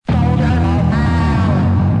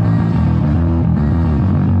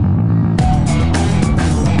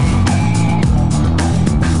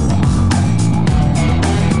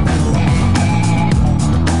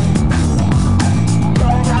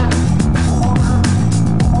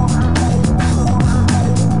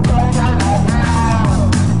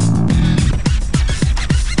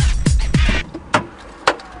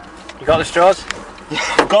Got the straws?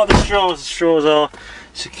 Yeah, I've got the straws. The straws are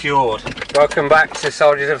secured. Welcome back to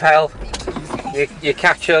Soldiers of Hell. You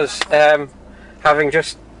catch us having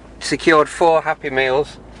just secured 4 Happy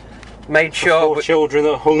Meals. Made sure 4 children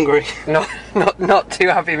that are hungry. Not 2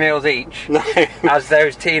 Happy Meals each. No. As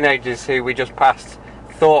those teenagers who we just passed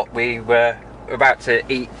thought we were about to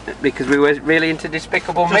eat because we were really into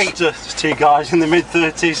Despicable Me. Just 2 guys in the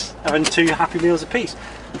mid-30s having 2 Happy Meals apiece.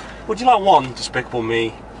 Would you like 1 Despicable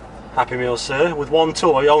Me Happy Meal, sir, with 1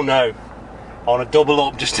 toy? Oh no, I want to double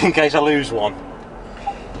up just in case I lose one.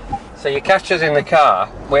 So you catch us in the car,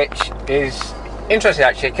 which is interesting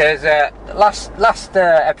actually, because last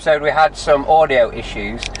episode we had some audio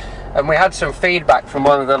issues, and we had some feedback from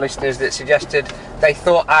one of the listeners that suggested they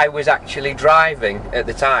thought I was actually driving at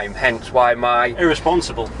the time, hence why my...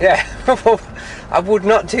 Irresponsible. Yeah, I would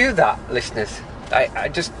not do that, listeners. I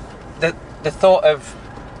just... The thought of...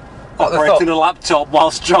 Operating a laptop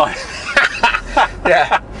whilst driving.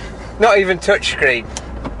 Yeah, not even touchscreen.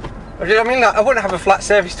 I mean, I wouldn't have a flat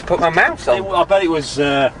surface to put my mouse on. I bet it was...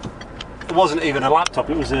 it wasn't even a laptop,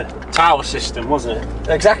 it was a tower system, wasn't it?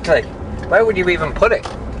 Exactly. Where would you even put it?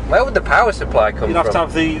 Where would the power supply come from? You'd have to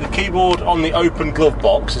have the keyboard on the open glove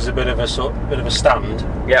box as a bit of a stand.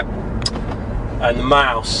 Yep. And the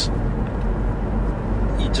mouse,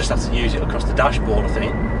 you just have to use it across the dashboard, I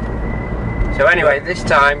think. So anyway, this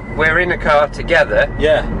time we're in a car together.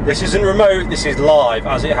 Yeah, this isn't remote, this is live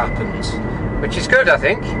as it happens. Which is good, I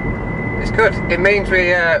think. It's good. It means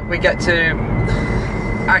we get to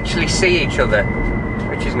actually see each other,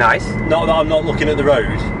 which is nice. Not that I'm not looking at the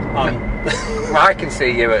road. Well, I can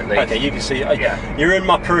see you at least. Okay, you can see. Yeah. You're in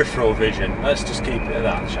my peripheral vision. Let's just keep it at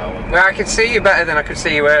that, shall we? Well, I can see you better than I could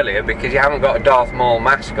see you earlier because you haven't got a Darth Maul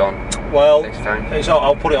mask on. Well, this time.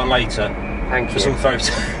 I'll put it on later. Thank for you. some photos.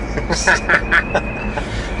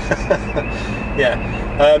 Yeah.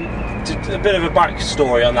 A bit of a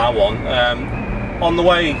backstory on that one. On the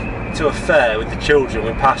way to a fair with the children,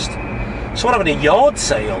 we passed someone having a yard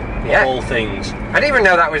sale, of all things. I didn't even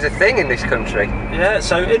know that was a thing in this country. Yeah,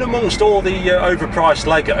 so in amongst all the overpriced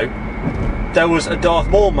Lego, there was a Darth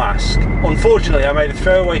Maul mask. Unfortunately, I made a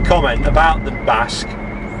throwaway comment about the mask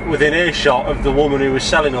within earshot of the woman who was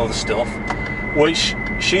selling all the stuff, which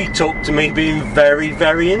she took to me being very,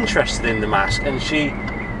 very interested in the mask, and she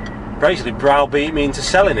basically browbeat me into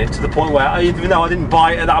selling it to the point where, even though I didn't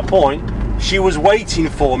buy it at that point, she was waiting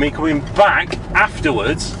for me coming back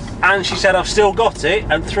afterwards, and she said, I've still got it,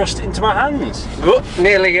 and thrust it into my hands. Whoop,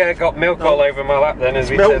 nearly got milk all over my lap then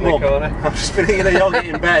as we turned the corner. I've just been eating a yoghurt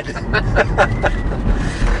in bed.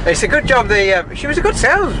 It's a good job she was a good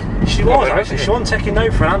salesman. She was, actually. She wasn't taking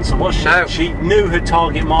no for an answer, was she? No. She knew her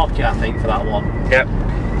target market, I think, for that one. Yep.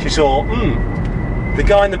 She saw, the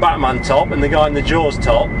guy in the Batman top and the guy in the Jaws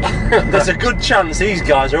top. There's a good chance these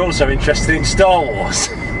guys are also interested in Star Wars.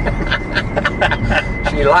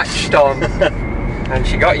 She latched on and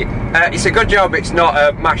she got you. It's a good job it's not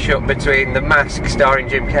a mashup between The Mask starring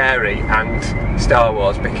Jim Carrey and Star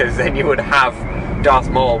Wars, because then you would have Darth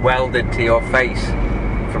Maul welded to your face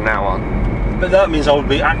from now on. But that means I would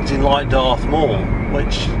be acting like Darth Maul,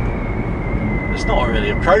 which is not really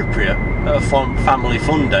appropriate at a family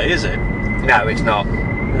fun day, is it? No, it's not.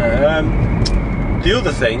 The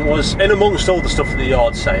other thing was, in amongst all the stuff at the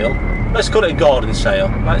yard sale, let's call it a garden sale.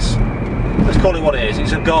 Let's call it what it is.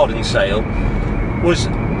 It's a garden sale. Was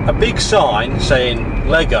a big sign saying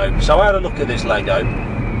Lego. So I had a look at this Lego,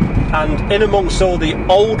 and in amongst all the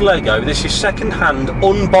old Lego, this is second-hand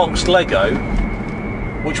unboxed Lego,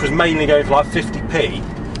 which was mainly going for like 50p,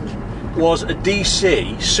 was a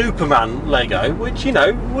DC Superman Lego, which, you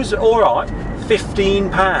know, was alright.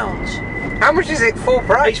 £15. How much is it full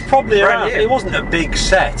price? It's probably around. It wasn't a big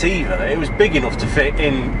set either. It was big enough to fit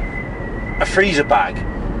in a freezer bag.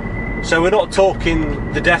 So we're not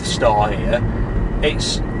talking the Death Star here.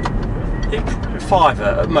 It's £5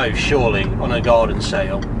 at most, surely, on a garden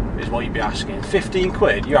sale, is what you'd be asking. 15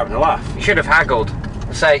 quid? You're having a laugh. You should have haggled.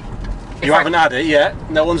 Say, you haven't had it yet.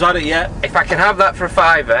 No one's had it yet. If I can have that for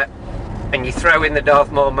 £5 and you throw in the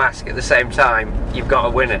Darth Maul mask at the same time, you've got a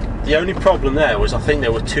winner. The only problem there was, I think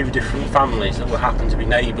there were 2 different families that happened to be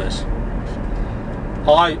neighbours.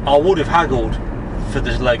 I would have haggled for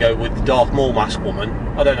this Lego with the Darth Maul mask woman.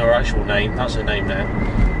 I don't know her actual name. That's her name now.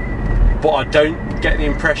 But I don't get the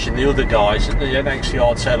impression the other guys at the next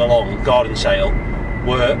yard sale garden sale,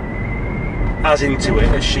 were as into it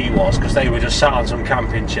as she was, because they were just sat on some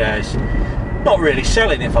camping chairs, not really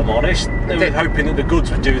selling, if I'm honest. They were hoping that the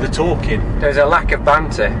goods would do the talking. There's a lack of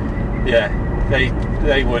banter. Yeah,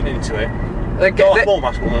 they weren't into it. The Darth Maul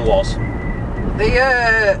mask woman was.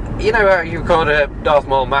 You know how you called her Darth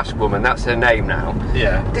Maul Mask Woman? That's her name now.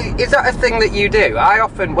 Yeah. Is that a thing that you do? I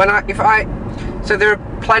often, so there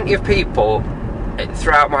are plenty of people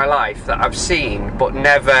throughout my life that I've seen but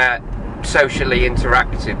never socially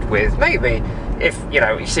interacted with. Maybe if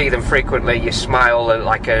you see them frequently, you smile and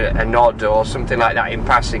like a nod or something like that in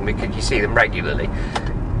passing because you see them regularly.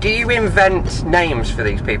 Do you invent names for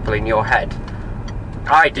these people in your head?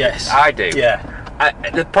 I do. Yes. I do. Yeah.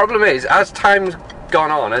 The problem is, as time's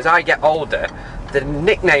gone on, as I get older, the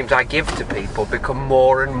nicknames I give to people become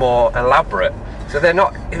more and more elaborate. So they're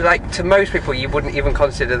not, like, to most people you wouldn't even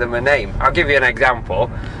consider them a name. I'll give you an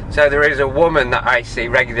example. So there is a woman that I see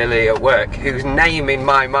regularly at work whose name in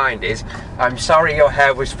my mind is, "I'm sorry your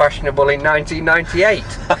hair was fashionable in 1998.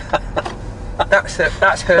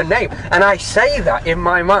 That's her name. And I say that in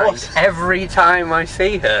my mind every time I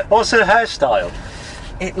see her. What's her hairstyle?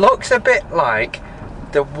 It looks a bit like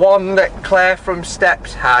the one that Claire from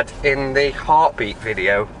Steps had in the Heartbeat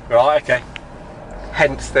video. Right, okay.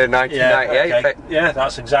 Hence the 1998. Yeah, okay. Yeah,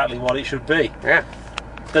 that's exactly what it should be. Yeah.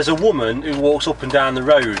 There's a woman who walks up and down the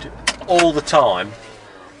road all the time,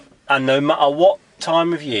 and no matter what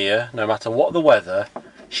time of year, no matter what the weather,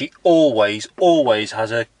 she always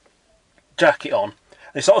has a jacket on.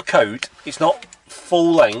 It's not a coat, it's not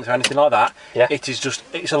full length or anything like that. Yeah.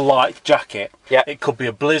 It's a light jacket. Yeah. It could be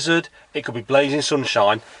a blizzard, it could be blazing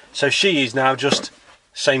sunshine. So she is now just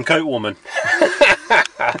same coat woman.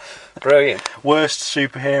 Brilliant. Worst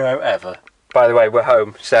superhero ever. By the way, we're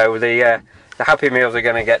home, so the Happy Meals are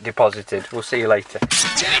going to get deposited. We'll see you later.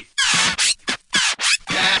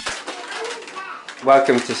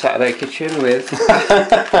 Welcome to Saturday Kitchen with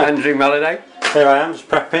Andrew Melody. Here I am, just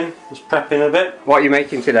prepping a bit. What are you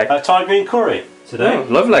making today? Thai green curry today. Oh,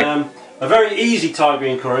 lovely. A very easy Thai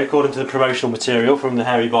green curry according to the promotional material from the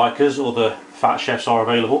Hairy Bikers. All the fat chefs are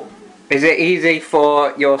available. Is it easy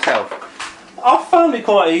for yourself? I've found it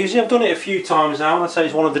quite easy. I've done it a few times now, and I'd say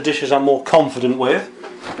it's one of the dishes I'm more confident with.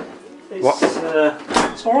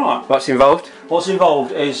 It's alright. What's involved? What's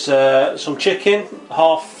involved is some chicken,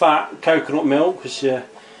 half fat coconut milk, which you're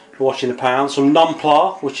watching the pound, some num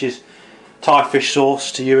pla, which is Thai fish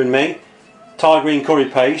sauce to you and me, Thai green curry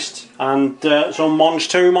paste, and some monge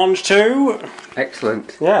tu.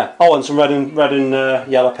 Excellent. Yeah. Oh, and some red and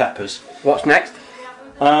yellow peppers. What's next?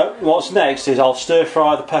 What's next is I'll stir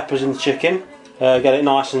fry the peppers and the chicken, get it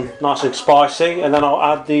nice and spicy, and then I'll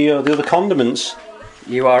add the other condiments.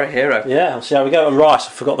 You are a hero. Yeah, I'll see how we go. And rice, I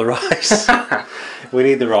forgot the rice. We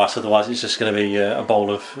need the rice, otherwise it's just going to be a bowl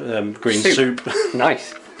of green soup.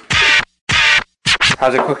 Nice.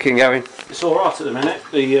 How's the cooking going? It's alright at the minute.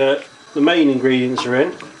 The main ingredients are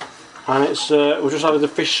in, and it's we've just added the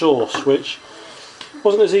fish sauce, which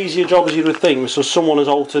wasn't as easy a job as you would think, so someone has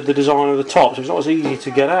altered the design of the top, so it's not as easy to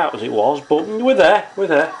get out as it was, but we're there. You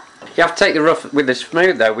have to take the rough with the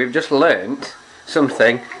smooth though. We've just learnt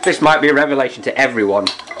something. This might be a revelation to everyone.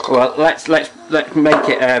 Well, let's make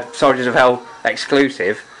it Soldiers of Hell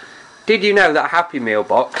exclusive. Did you know that a Happy Meal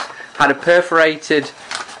box had a perforated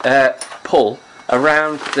pull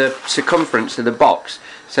around the circumference of the box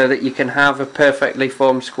so that you can have a perfectly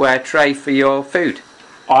formed square tray for your food?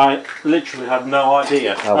 I literally had no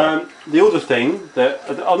idea. Oh. The other thing, that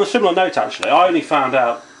on a similar note actually, I only found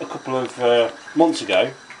out a couple of months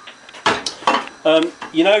ago.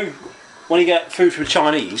 You know, when you get food from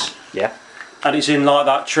Chinese, Yeah. and it's in like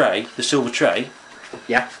that tray, the silver tray,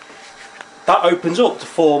 Yeah. that opens up to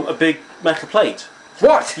form a big metal plate.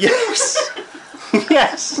 What? Yes.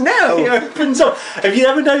 Yes. No. It opens up. Have you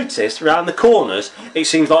ever noticed around the corners? It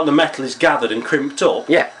seems like the metal is gathered and crimped up.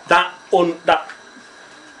 Yeah. That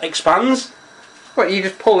expands. What, you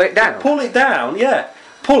just pull it down? Pull it down. Yeah.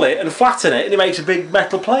 Pull it and flatten it, and it makes a big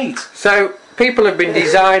metal plate. So people have been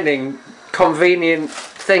designing convenient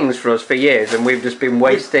things for us for years, and we've just been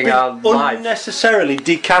wasting our lives. Unnecessarily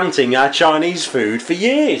decanting our Chinese food for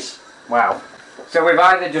years. Wow. So we've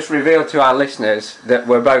either just revealed to our listeners that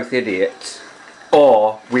we're both idiots,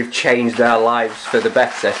 or we've changed our lives for the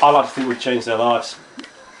better. I like to think we've changed their lives.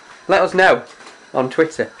 Let us know on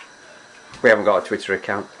Twitter. We haven't got a Twitter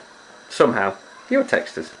account. Somehow. You'll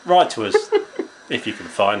text us. Write to us if you can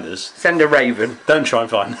find us. Send a raven. Don't try and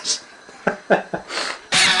find us.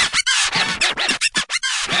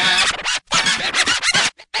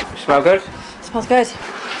 Smell good? Smells good.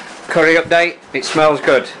 Curry update. It smells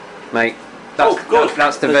good, mate. That's, good.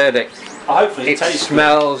 That's the verdict. Hopefully It tastes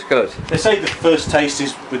smells good. They say the first taste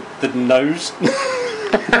is with the nose.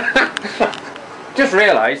 Just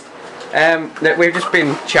realised that we've just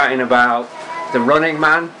been chatting about The Running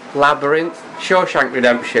Man, Labyrinth, Shawshank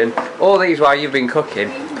Redemption, all these while you've been cooking.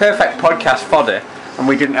 Perfect podcast fodder. And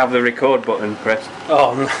we didn't have the record button pressed. Oh,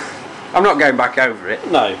 I'm not going back over it.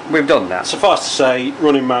 no. We've done that. Suffice to say,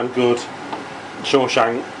 Running Man good,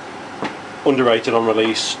 Shawshank underrated on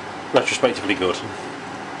release, retrospectively good.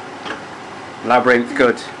 Labyrinth,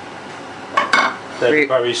 good. David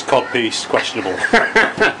Bowie's codpiece, questionable.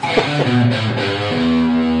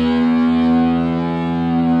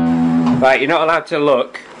 Right, you're not allowed to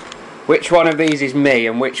look. Which one of these is me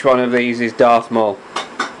and which one of these is Darth Maul?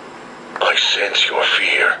 I sense your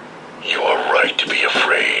fear. You are right to be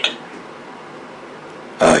afraid.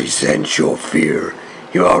 I sense your fear.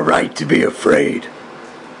 You are right to be afraid.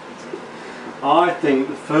 I think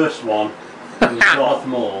the first one was Darth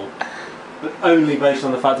Maul, but only based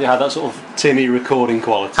on the fact it had that sort of tinny recording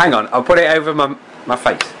quality. Hang on, I'll put it over my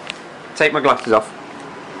face. Take my glasses off.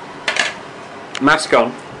 Mask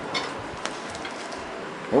on.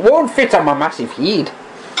 It won't fit on my massive head.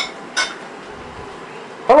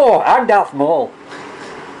 Hello, I'm Darth Maul.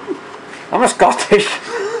 I'm a Scottish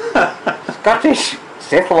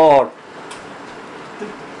Sith Lord.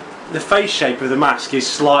 The face shape of the mask is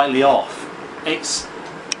slightly off. It's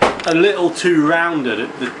a little too rounded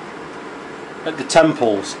at the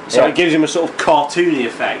temples, so Yeah. it gives him a sort of cartoony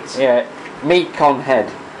effect. Yeah, meat con head.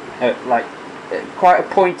 Quite a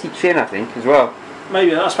pointy chin, I think, as well.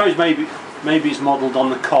 Maybe it's modelled on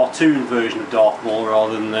the cartoon version of Darth Maul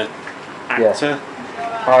rather than the actor.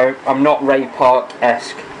 I'm not Ray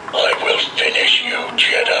Park-esque. I will finish you,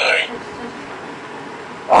 Jedi.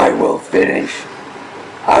 I will finish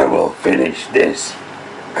this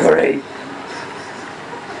curry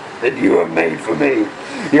that you have made for me.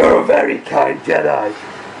 You're a very kind Jedi.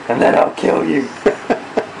 And then I'll kill you.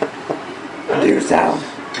 And you sound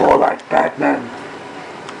more like Batman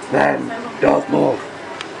than Darth Maul.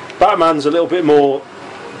 Batman's a little bit more,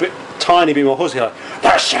 tiny bit more husky. Like, the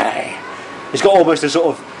Jedi. He's got almost a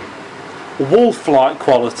sort of wolf-like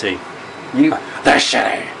quality. You. The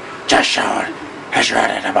Jedi just showed is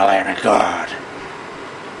ready to believe in God.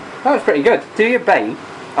 That was pretty good. Do your Bane.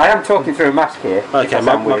 I am talking through a mask here. Okay, because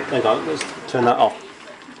I'm weird. hang on, let's turn that off.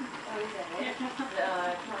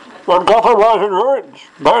 When Gotham lies in ruins,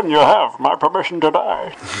 then you have my permission to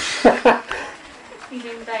die. He's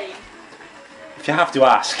in Bane. If you have to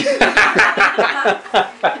ask. I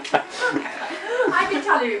can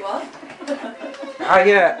tell who it was. I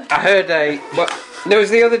heard there was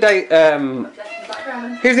the other day.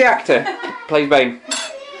 Who's the actor? Plays Bane.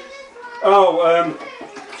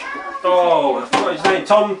 What's his name?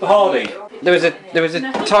 Tom Hardy. There was a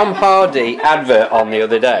Tom Hardy advert on the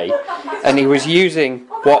other day, and he was using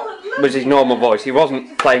what was his normal voice. He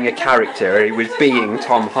wasn't playing a character. He was being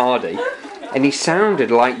Tom Hardy, and he sounded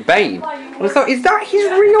like Bane. And I thought, is that his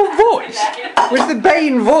real voice? Was the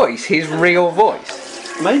Bane voice his real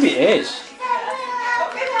voice? Maybe it is.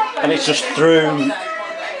 And it's just through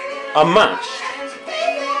a mask.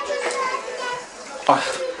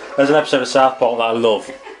 There's an episode of South Park that I love.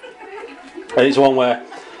 And it's one where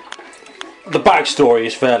the backstory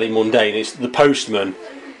is fairly mundane. It's the postman.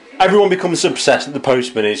 Everyone becomes obsessed that the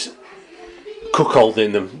postman is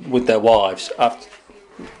cuckolding them with their wives. After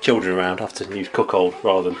children around have to use cuckold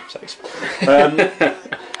rather than sex. And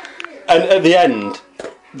at the end,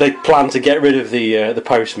 they plan to get rid of the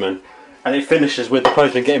postman. And it finishes with the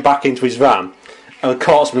postman getting back into his van. And the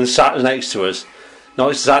cartsman sat next to us. No,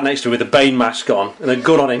 he sat next to her with a Bane mask on and a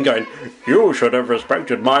gun on him going, "You should have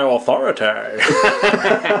respected my authority."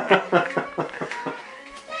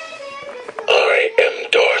 I am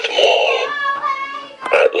Darth Maul.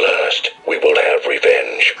 At last, we will have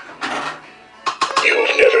revenge.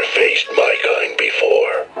 You've never faced my kind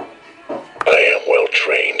before. I am well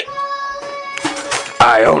trained.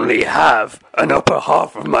 I only have an upper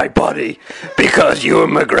half of my body because Ewan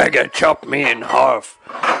McGregor chopped me in half.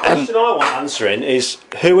 The question I want answering is,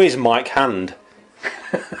 who is Mike Hand?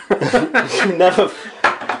 Never.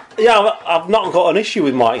 Yeah, I've not got an issue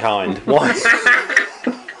with Mike Hind. Why?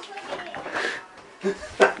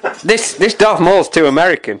 This Darth Maul's too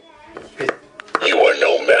American. You are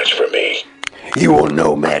no match for me. You are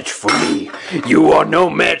no match for me. You are no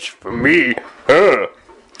match for me. That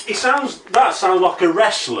sounds like a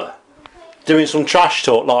wrestler doing some trash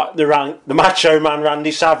talk, like the Macho Man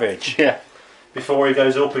Randy Savage. Yeah. Before he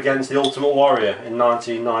goes up against the Ultimate Warrior in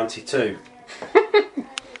 1992.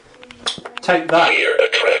 Take that. Fear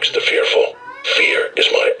attracts the fearful. Fear is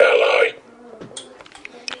my ally.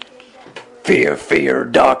 Fear, fear,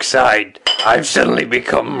 dark side. I've suddenly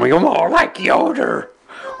become more like Yoda.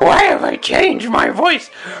 Why have I changed my voice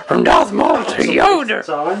from Darth Maul to Yoda?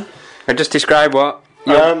 Time. I just describe what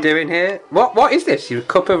you're doing here. What is this? Your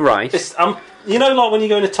cup of rice? You know, like when you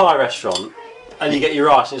go in a Thai restaurant and you get your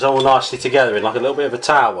rice and it's all nicely together in like a little bit of a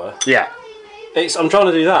tower. Yeah. I'm trying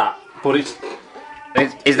to do that, but it's...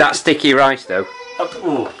 Is that sticky rice though?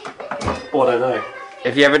 Oh, I don't know.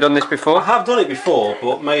 Have you ever done this I before? have done it before,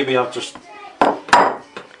 but maybe I've just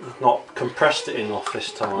not compressed it enough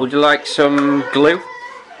this time. Would you like some glue?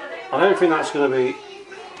 I don't think that's going to be...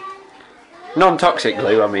 Non-toxic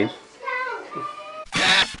glue, I mean.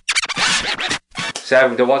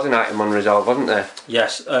 So there was an item on Resolve, wasn't there?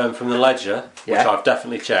 Yes, from the Ledger, which Yeah. I've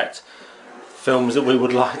definitely checked. Films that we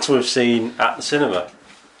would like to have seen at the cinema.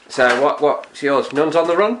 So what's yours? Nuns on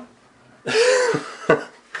the Run?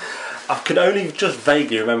 I can only just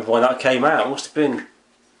vaguely remember when that came out. It must have been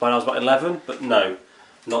when I was about 11, but no,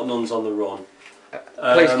 not Nuns on the Run.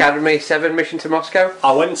 Police Academy 7 Mission to Moscow?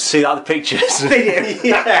 I went to see that at the pictures. Did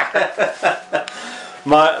you? Yeah.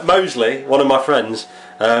 Mosley, one of my friends,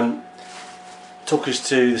 took us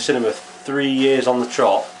to the cinema 3 years on the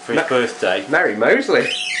trot for his birthday. Mary Mosley.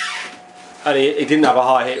 And he didn't have a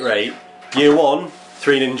high hit rate. Year 1,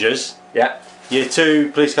 3 Ninjas. Yeah. Year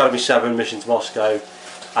 2, Police Academy 7 Mission to Moscow.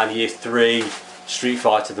 And Year 3, Street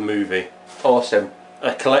Fighter the movie. Awesome.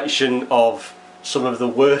 A collection of some of the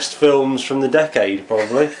worst films from the decade,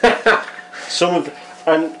 probably.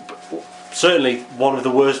 And certainly one of the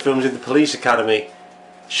worst films in the Police Academy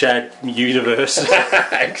shared universe.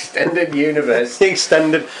 Extended universe. The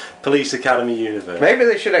extended Police Academy universe. Maybe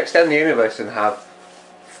they should extend the universe and have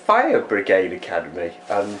Fire Brigade Academy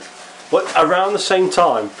and... But around the same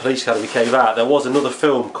time Police Academy came out, there was another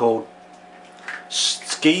film called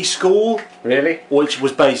Ski School. Really? Which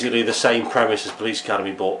was basically the same premise as Police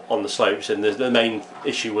Academy but on the slopes, and the main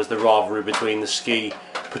issue was the rivalry between the ski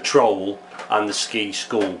patrol and the ski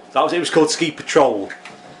school. It was called Ski Patrol.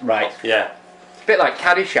 Right. Yeah. It's a bit like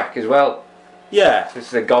Caddyshack as well. Yeah. This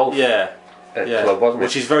is a golf club, wasn't it?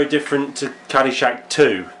 Which is very different to Caddyshack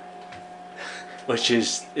 2. Which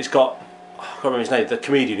is, it's got, I can't remember his name, the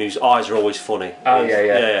comedian whose eyes are always funny. Oh,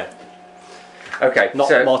 yeah. Okay, Not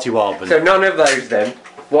so, Marty Wildman. So none of those then.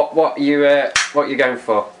 What you going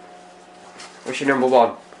for? What's your number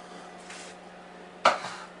one?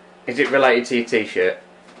 Is it related to your T-shirt?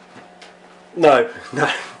 No.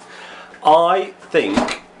 I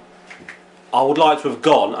think I would like to have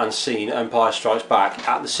gone and seen Empire Strikes Back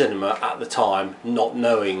at the cinema at the time, not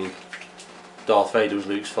knowing Darth Vader was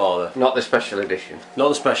Luke's father. Not the special edition. Not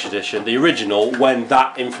the special edition, the original, when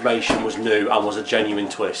that information was new and was a genuine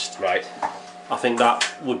twist. Right. I think that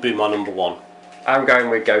would be my number one. I'm going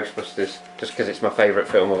with Ghostbusters, just because it's my favourite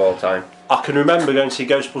film of all time. I can remember going to see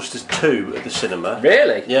Ghostbusters 2 at the cinema.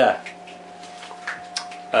 Really? Yeah.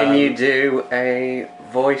 Can you do a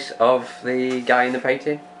voice of the guy in the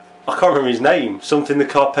painting? I can't remember his name. Something the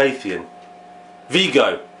Carpathian.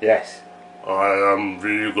 Vigo. Yes. I am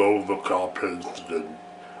Vigo the Carpathian.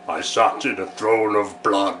 I sat in a throne of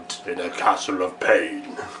blood in a castle of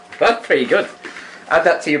pain. That's pretty good. Add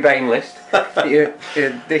that to your Bane list.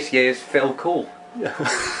 This year's Phil Cool.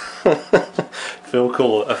 Phil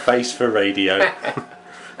Cool, a face for radio.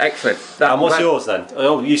 Excellent. And what's yours then?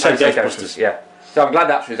 Oh, you said I'd say Ghostbusters. Yeah. So I'm glad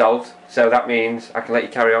that's resolved. So that means I can let you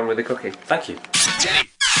carry on with the cooking. Thank you.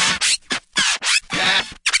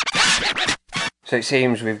 So it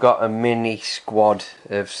seems we've got a mini squad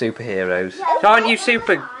of superheroes. So aren't you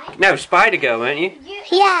Spider-Girl, weren't you?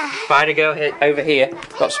 Yeah. Spider-Girl over here.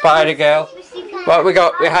 Got Spider-Girl. What we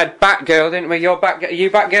got? We had Batgirl, didn't we? Are you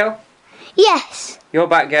Batgirl? Yes. You're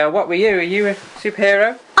Batgirl. What were you? Are you a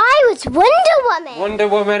superhero? I was Wonder Woman. Wonder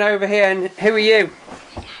Woman over here. And who are you?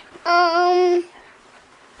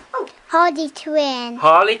 Harley Quinn.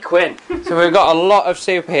 Harley Quinn. So we've got a lot of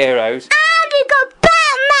superheroes. And we got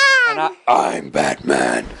Batman. And I'm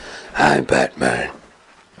Batman. I'm Batman.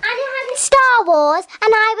 And I had Star Wars,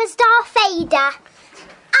 and I was Darth Vader.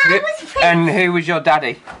 And who was your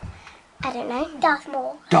daddy? I don't know. Darth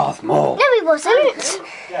Maul. Darth Maul. No, he wasn't.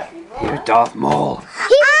 He was Darth Maul.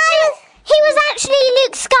 He was actually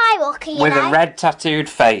Luke Skywalker, you With know. a red tattooed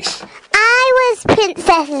face. I was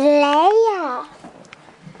Princess Leia.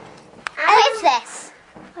 What is this?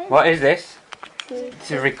 What is this?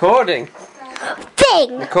 It's a recording.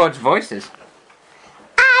 Thing. Records voices.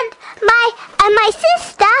 And my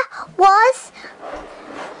sister was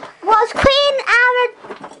Queen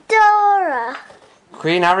Aradora.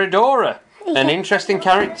 Queen Aradora. An interesting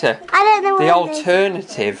character. I don't know what The it is.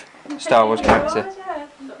 alternative Star Wars character.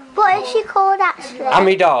 What is she called actually?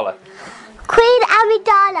 Amidala. Queen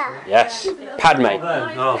Amidala. Yes. Padme.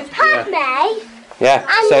 Oh, Padme. Yeah.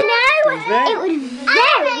 And So, it was very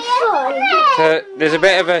fun. so there's a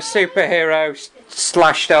bit of a superhero /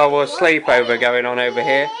 Star Wars sleepover going on over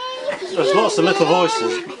here. there's lots of little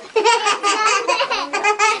voices.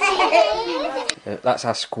 That's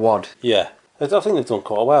our squad. Yeah, I think they've done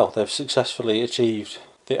quite well. They've successfully achieved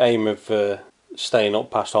the aim of staying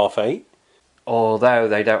up past 8:30. Although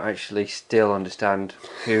they don't actually still understand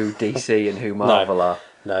who DC and who Marvel are.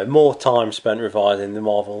 No, more time spent revising the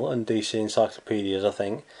Marvel and DC encyclopedias, I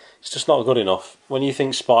think. It's just not good enough. When you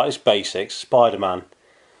think it's basics, Spider-Man.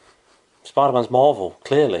 Spider-Man's Marvel,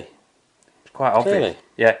 clearly. It's quite obvious. Clearly.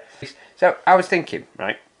 Yeah. So I was thinking,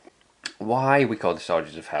 right, why we call the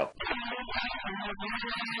Soldiers of Hell.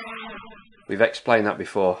 We've explained that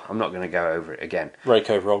before. I'm not going to go over it again.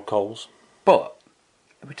 Rake over old coals. But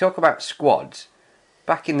if we talk about squads,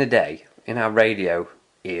 back in the day, in our radio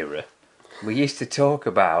era, we used to talk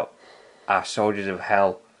about our Soldiers of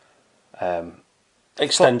Hell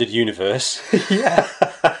Extended universe. Yeah.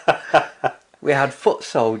 We had foot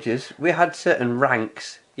soldiers. We had certain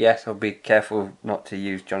ranks. Yes, I'll be careful not to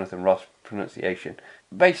use Jonathan Ross pronunciation.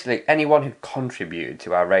 Basically, anyone who contributed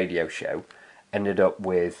to our radio show ended up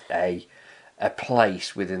with a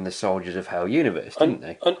place within the Soldiers of Hell universe, didn't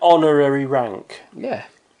they? An honorary rank. Yeah.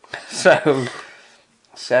 So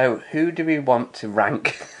who do we want to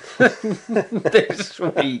rank this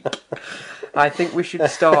week? I think we should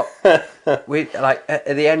start with, like,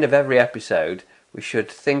 at the end of every episode, we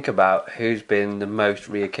should think about who's been the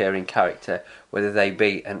most reoccurring character, whether they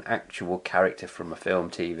be an actual character from a film,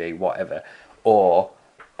 TV, whatever, or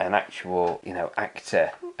an actual,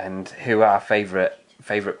 actor, and who our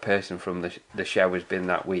favourite person from the show has been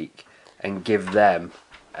that week, and give them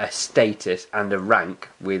a status and a rank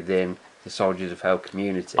within the Soldiers of Hell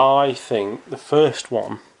community. I think the first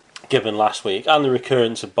one, given last week, and the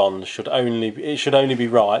recurrence of Bond, should only be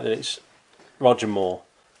right that it's Roger Moore.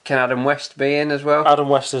 Can Adam West be in as well? Adam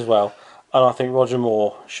West as well. And I think Roger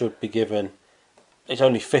Moore should be given, it's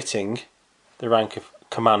only fitting, the rank of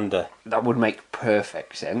Commander. That would make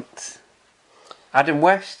perfect sense. Adam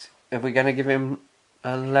West, are we going to give him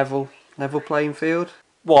a level playing field?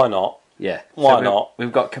 Why not? Yeah. Why not?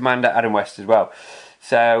 We've got Commander Adam West as well.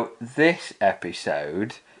 So this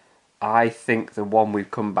episode, I think the one we've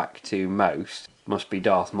come back to most must be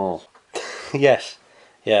Darth Maul. Yes.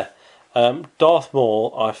 Yeah. Darth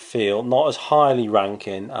Maul, I feel, not as highly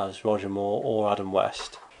ranking as Roger Moore or Adam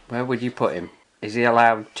West. Where would you put him? Is he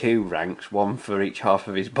allowed 2 ranks, one for each half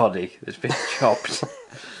of his body that's been chopped?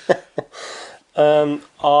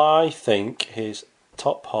 I think his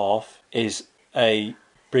top half is a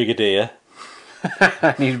brigadier.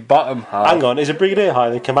 And his bottom half... Hang on, is a brigadier higher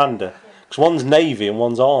than Commander? Because one's Navy and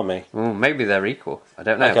one's Army. Well, maybe they're equal. I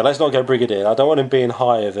don't know. Okay, let's not go brigadier. I don't want him being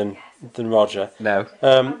higher than Roger. No.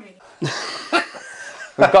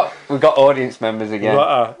 We've got audience members again.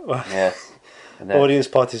 Yeah. Audience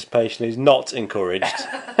participation is not encouraged.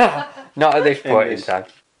 Not at this point in time.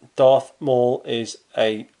 Darth Maul is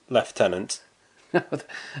a lieutenant.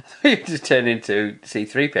 You just turn into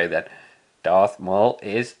C-3PO then. Darth Maul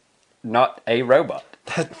is not a robot.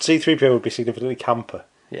 C-3PO would be significantly camper.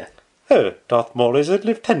 Yeah. Oh, Darth Maul is a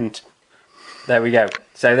lieutenant. There we go.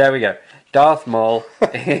 So there we go. Darth Maul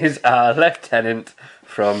is our lieutenant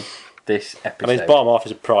from this episode. And his bottom half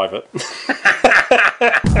is a private.